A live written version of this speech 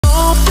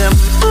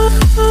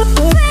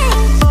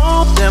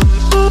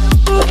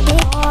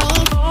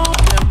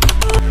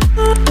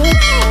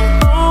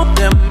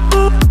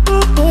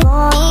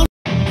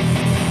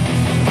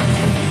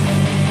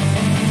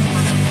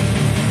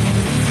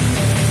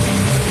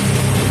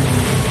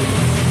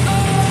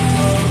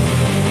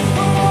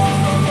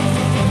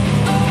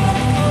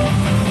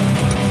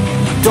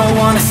Don't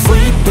wanna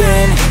sleep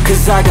in,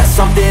 cause I got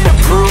something to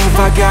prove.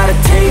 I gotta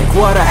take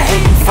what I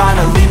hate and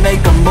finally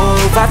make a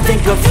move. I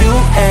think of you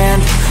and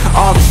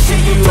all the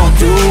shit you don't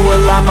do.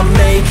 Well, I'ma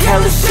make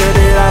hella sure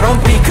that I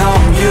don't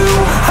become you.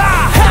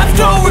 I have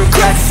no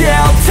regrets,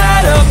 yeah, I'll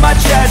tie up my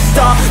chest.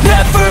 I'll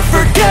never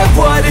forget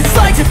what it's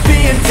like to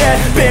be in debt.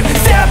 Been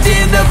stabbed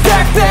in the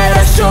back bed,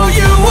 I'll show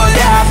you what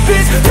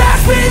happens.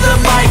 Pass me the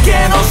mic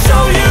and I'll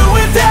show you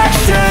with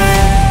action.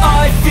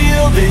 I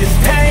feel this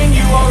pain,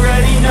 you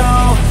already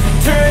know.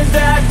 Turn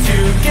that to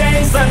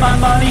gains, let my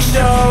money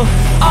show.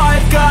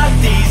 I've got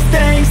these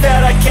things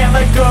that I can't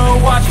let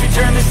go. Watch me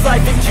turn this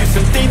life into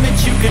something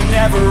that you could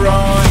never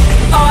own.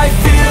 I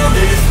feel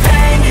this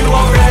pain, you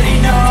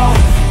already know.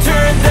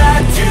 Turn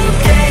that to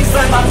gains,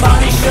 let my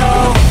money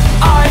show.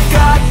 I've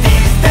got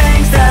these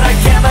things that I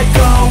can't let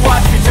go.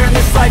 Watch me turn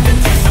this life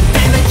into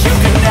something that you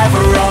could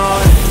never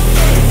own.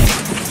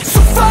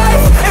 So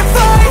fight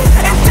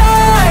and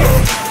die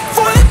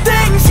for the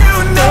things you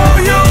know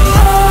you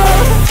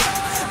love.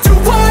 Do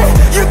what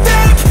you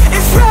think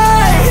is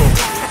right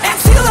and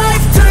see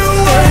life do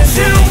what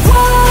you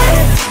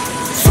want.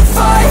 So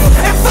fight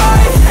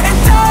and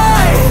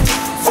die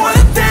for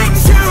the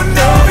things you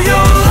know you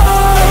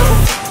love.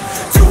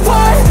 Do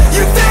what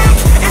you think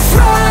is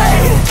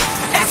right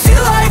and see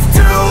life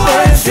do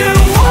what you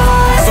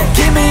want. So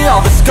give me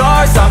all the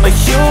scars, I'm a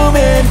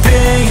human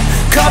being.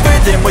 Cover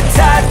them with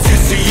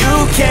tattoos so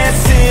you can't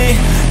see.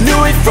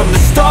 Knew it from the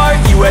start,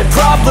 you had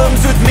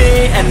problems with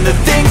me and the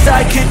things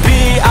I could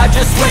be, I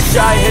just wish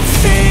I had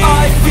seen.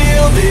 I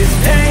feel this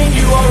pain,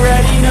 you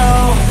already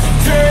know.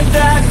 Turn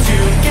that to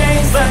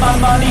gains, let my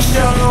money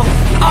show.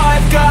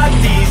 I've got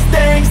these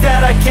things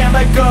that I can't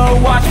let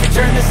go. Watch me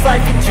turn this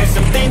life into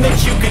something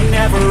that you can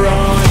never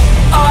own.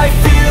 I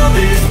feel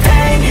this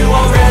pain, you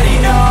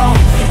already know.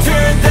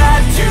 Turn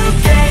that to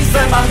gains,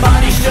 let my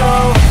money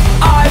show.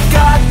 I've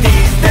got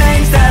these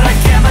things that I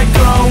can't let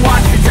go.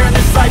 Watch me turn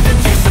this life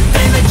into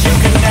something that you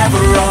can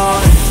never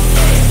own.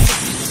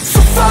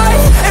 So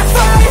fight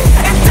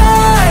and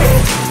die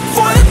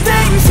for the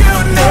things you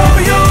know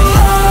you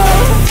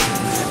love.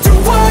 Do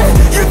what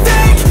you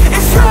think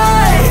is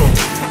right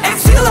and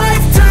see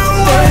life do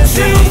what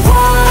you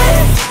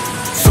want.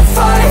 So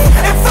fight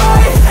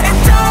and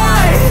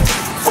die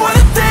for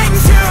the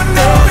things you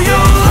know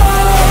you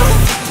love.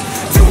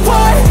 Do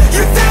what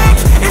you think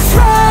is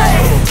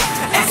right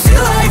and see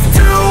life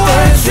do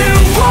what you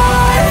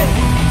want.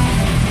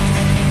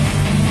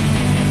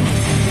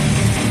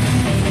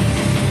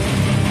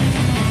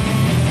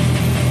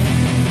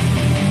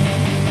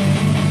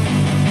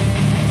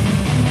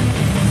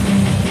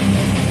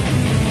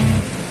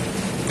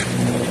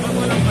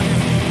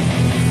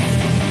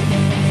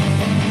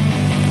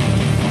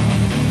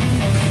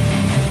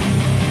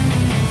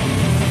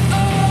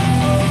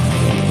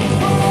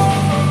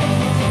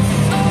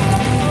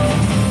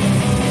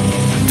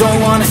 Don't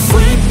wanna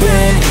sleep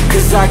in,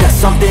 cause I got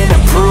something to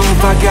prove.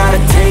 I gotta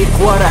take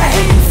what I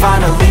hate and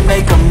finally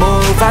make a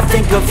move. I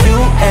think of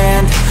you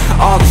and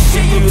all the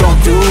shit you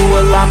don't do.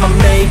 Well, I'ma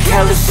make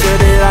hella sure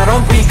that I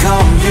don't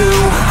become you.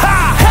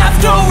 I have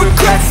no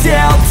regrets,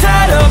 yeah, I'll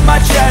tie up my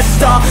chest.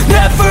 I'll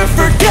never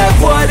forget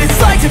what it's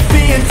like to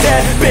be in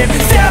debt. Been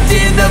stabbed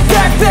in the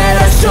back bed,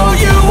 I'll show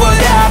you what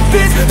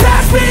happens.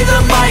 Pass me the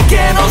mic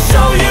and I'll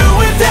show you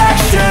with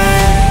action.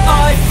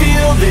 I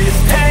feel this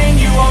pain,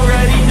 you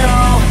already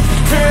know.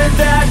 Turn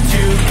that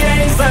to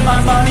gains, let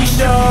my money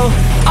show.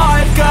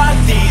 I've got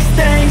these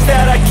things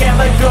that I can't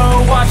let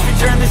go. Watch me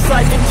turn this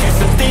life into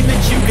something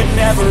that you could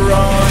never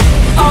own.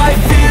 I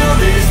feel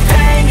this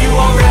pain, you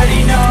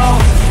already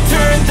know.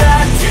 Turn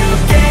that to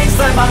gains,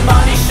 let my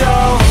money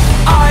show.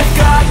 I've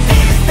got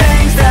these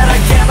things that I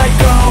can't let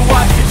go.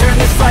 Watch me turn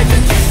this life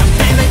into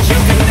something that you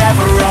could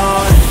never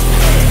own.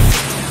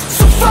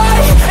 So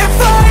fight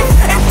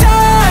and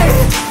die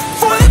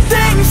for the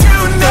things you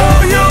know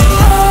you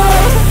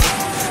love.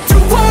 Do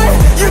what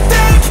you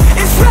think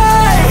is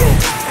right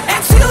and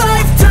see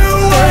life do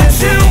what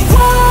you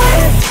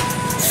want.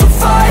 So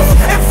fight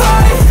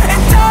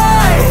and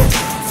die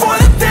for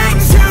the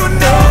things you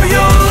know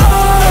you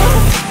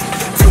love.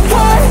 Do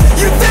what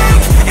you think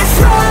is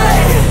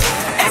right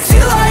and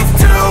see life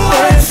do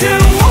what you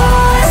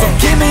want. So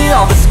give me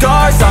all the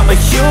scars, I'm a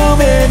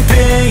human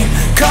being.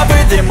 Cover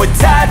them with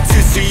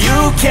tattoos so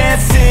you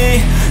can't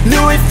see.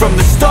 Knew it from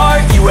the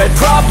start, you had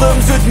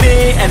problems with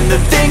me and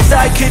the things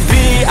I could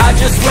be, I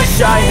just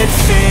wish I had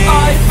seen.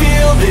 I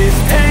feel this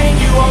pain,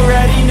 you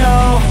already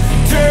know.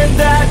 Turn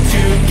that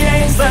to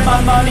gains, let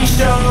my money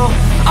show.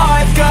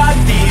 I've got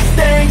these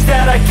things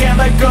that I can't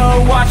let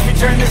go. Watch me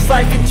turn this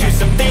life into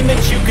something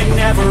that you can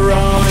never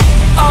own.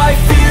 I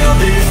feel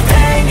this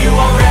pain, you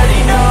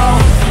already know.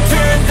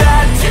 Turn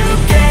that to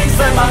gains,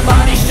 let my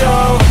money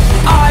show.